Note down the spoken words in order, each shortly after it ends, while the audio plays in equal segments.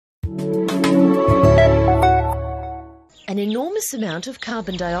An enormous amount of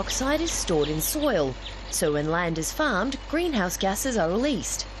carbon dioxide is stored in soil, so when land is farmed, greenhouse gases are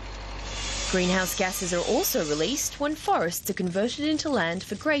released. Greenhouse gases are also released when forests are converted into land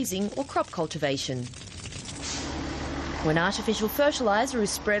for grazing or crop cultivation. When artificial fertiliser is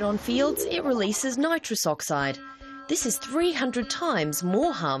spread on fields, it releases nitrous oxide. This is 300 times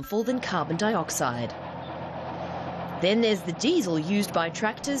more harmful than carbon dioxide. Then there's the diesel used by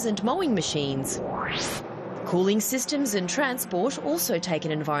tractors and mowing machines. Cooling systems and transport also take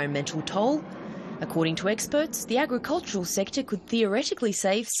an environmental toll. According to experts, the agricultural sector could theoretically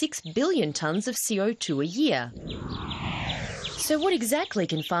save 6 billion tonnes of CO2 a year. So what exactly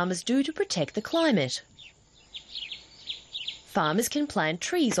can farmers do to protect the climate? Farmers can plant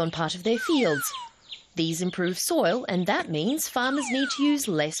trees on part of their fields. These improve soil, and that means farmers need to use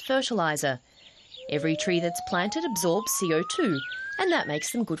less fertiliser. Every tree that's planted absorbs CO2, and that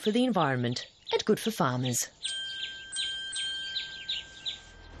makes them good for the environment and good for farmers.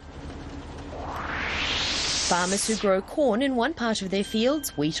 Farmers who grow corn in one part of their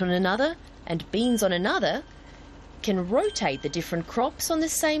fields, wheat on another, and beans on another, can rotate the different crops on the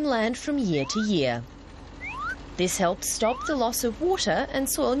same land from year to year. This helps stop the loss of water and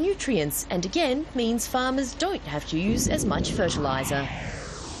soil nutrients, and again means farmers don't have to use as much fertiliser.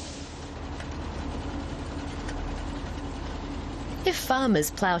 If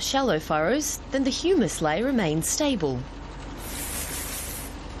farmers plough shallow furrows, then the humus layer remains stable.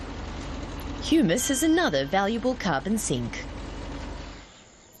 Humus is another valuable carbon sink.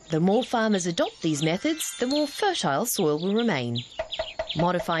 The more farmers adopt these methods, the more fertile soil will remain.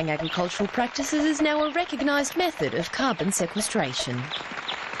 Modifying agricultural practices is now a recognised method of carbon sequestration.